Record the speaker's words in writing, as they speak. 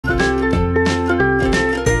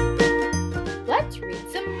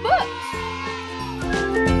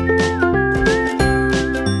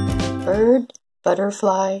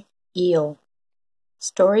Butterfly, Eel.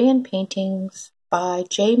 Story and paintings by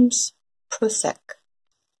James Prusek.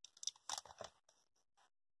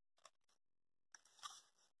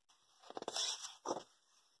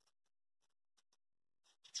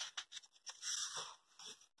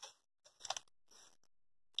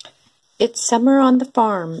 It's summer on the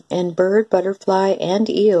farm, and bird, butterfly, and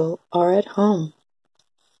eel are at home.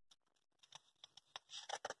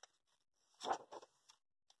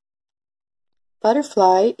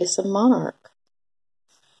 Butterfly is a monarch.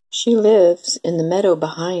 She lives in the meadow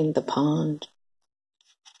behind the pond.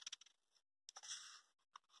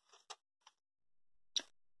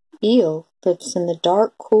 Eel lives in the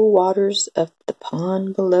dark, cool waters of the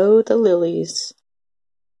pond below the lilies.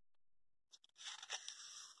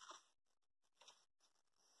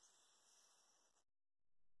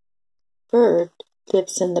 Bird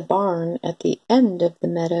lives in the barn at the end of the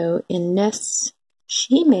meadow in nests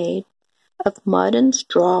she made of mud and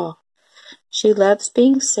straw. She loves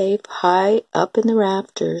being safe high up in the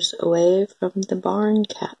rafters, away from the barn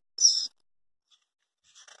cats.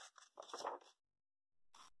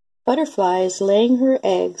 Butterfly is laying her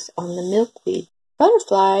eggs on the milkweed.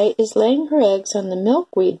 Butterfly is laying her eggs on the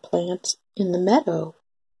milkweed plants in the meadow.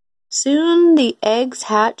 Soon the eggs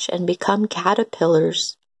hatch and become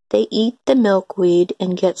caterpillars. They eat the milkweed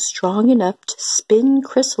and get strong enough to spin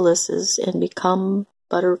chrysalises and become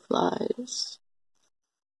butterflies.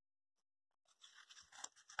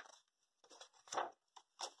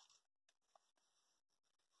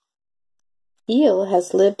 Eel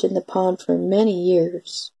has lived in the pond for many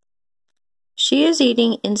years. She is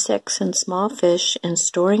eating insects and small fish and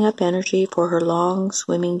storing up energy for her long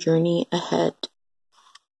swimming journey ahead.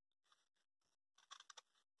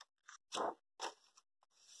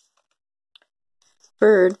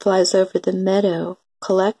 Bird flies over the meadow,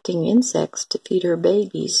 collecting insects to feed her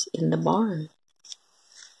babies in the barn.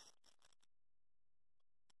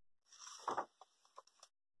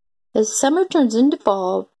 As summer turns into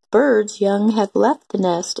fall, birds young have left the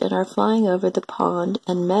nest and are flying over the pond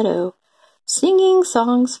and meadow, singing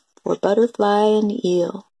songs for butterfly and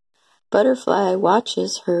eel. Butterfly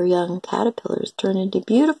watches her young caterpillars turn into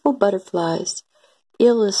beautiful butterflies.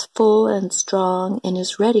 Eel is full and strong and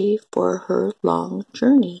is ready for her long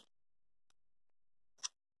journey.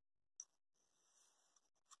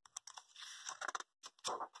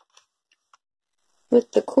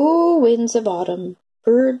 With the cool winds of autumn,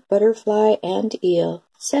 bird, butterfly, and eel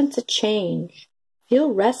sense a change,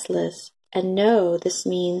 feel restless, and know this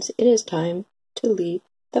means it is time to leave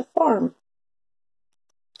the farm.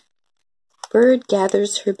 Bird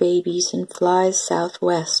gathers her babies and flies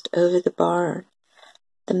southwest over the barn,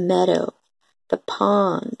 the meadow, the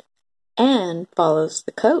pond, and follows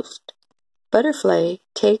the coast. Butterfly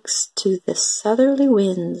takes to the southerly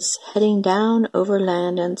winds, heading down over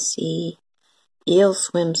land and sea. Eel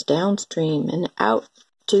swims downstream and out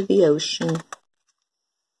to the ocean.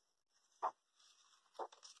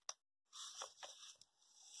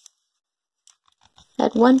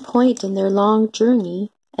 At one point in their long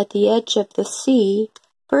journey, at the edge of the sea,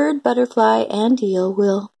 bird, butterfly, and eel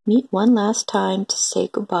will meet one last time to say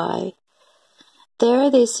goodbye. There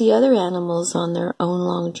they see other animals on their own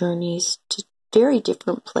long journeys to very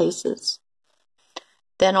different places.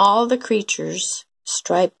 Then all the creatures,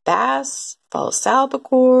 striped bass, false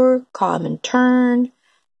albacore, common tern,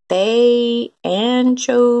 bay,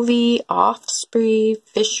 anchovy, osprey,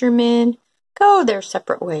 fishermen, go their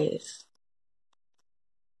separate ways.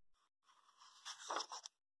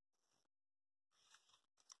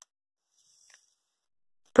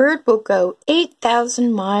 Bird will go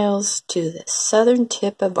 8,000 miles to the southern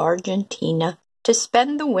tip of Argentina to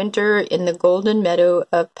spend the winter in the golden meadow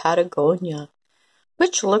of Patagonia,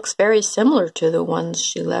 which looks very similar to the ones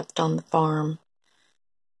she left on the farm.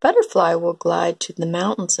 Butterfly will glide to the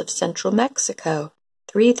mountains of central Mexico,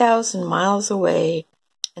 3,000 miles away,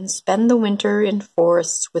 and spend the winter in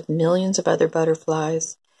forests with millions of other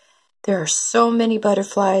butterflies. There are so many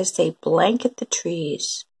butterflies they blanket the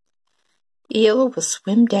trees. Eel will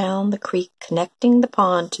swim down the creek connecting the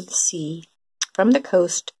pond to the sea. From the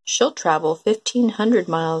coast, she'll travel 1,500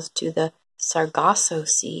 miles to the Sargasso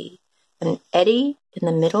Sea, an eddy in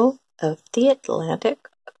the middle of the Atlantic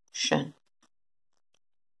Ocean.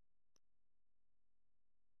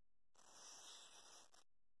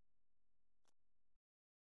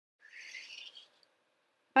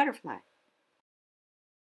 Butterfly.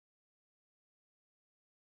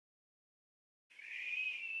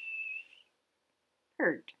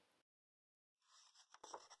 Bird.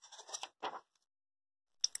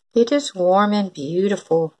 It is warm and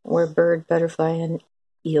beautiful where bird, butterfly, and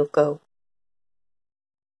eel go.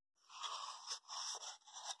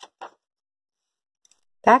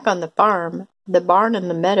 Back on the farm, the barn and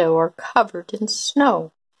the meadow are covered in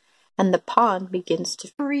snow, and the pond begins to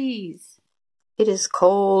freeze. It is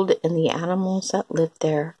cold, and the animals that live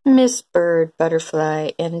there miss bird,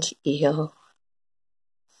 butterfly, and eel.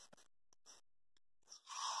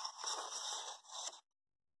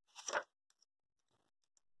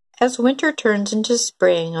 As winter turns into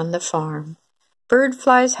spring on the farm, Bird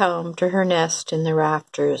flies home to her nest in the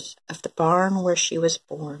rafters of the barn where she was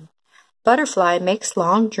born. Butterfly makes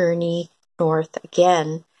long journey north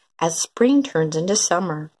again as spring turns into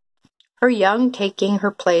summer, her young taking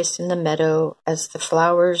her place in the meadow as the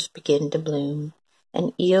flowers begin to bloom,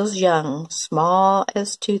 and eels young, small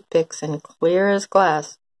as toothpicks and clear as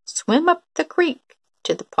glass, swim up the creek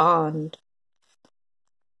to the pond.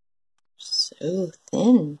 So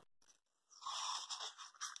thin.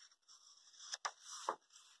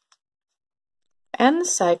 And the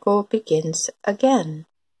cycle begins again.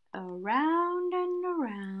 Around and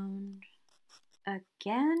around,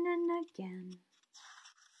 again and again.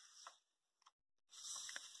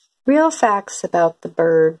 Real facts about the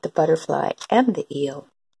bird, the butterfly, and the eel.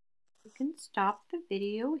 You can stop the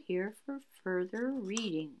video here for further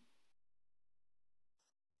reading.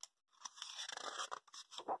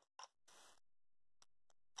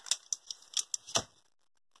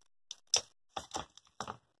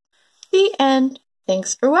 The end.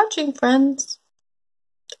 Thanks for watching, friends.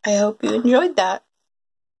 I hope you enjoyed that.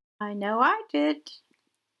 I know I did.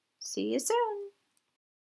 See you soon.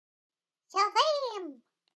 Shalom.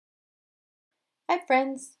 Hi,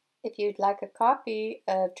 friends. If you'd like a copy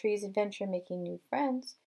of Tree's Adventure Making New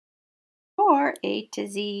Friends, or A to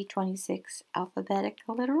Z 26 alphabetic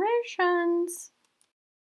alliterations,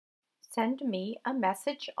 send me a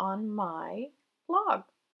message on my blog,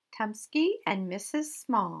 Tumpsky and Mrs.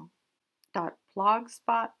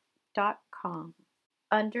 Small.blogspot.com.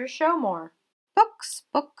 under Show More. Books,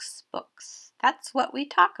 books, books. That's what we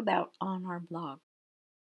talk about on our blog.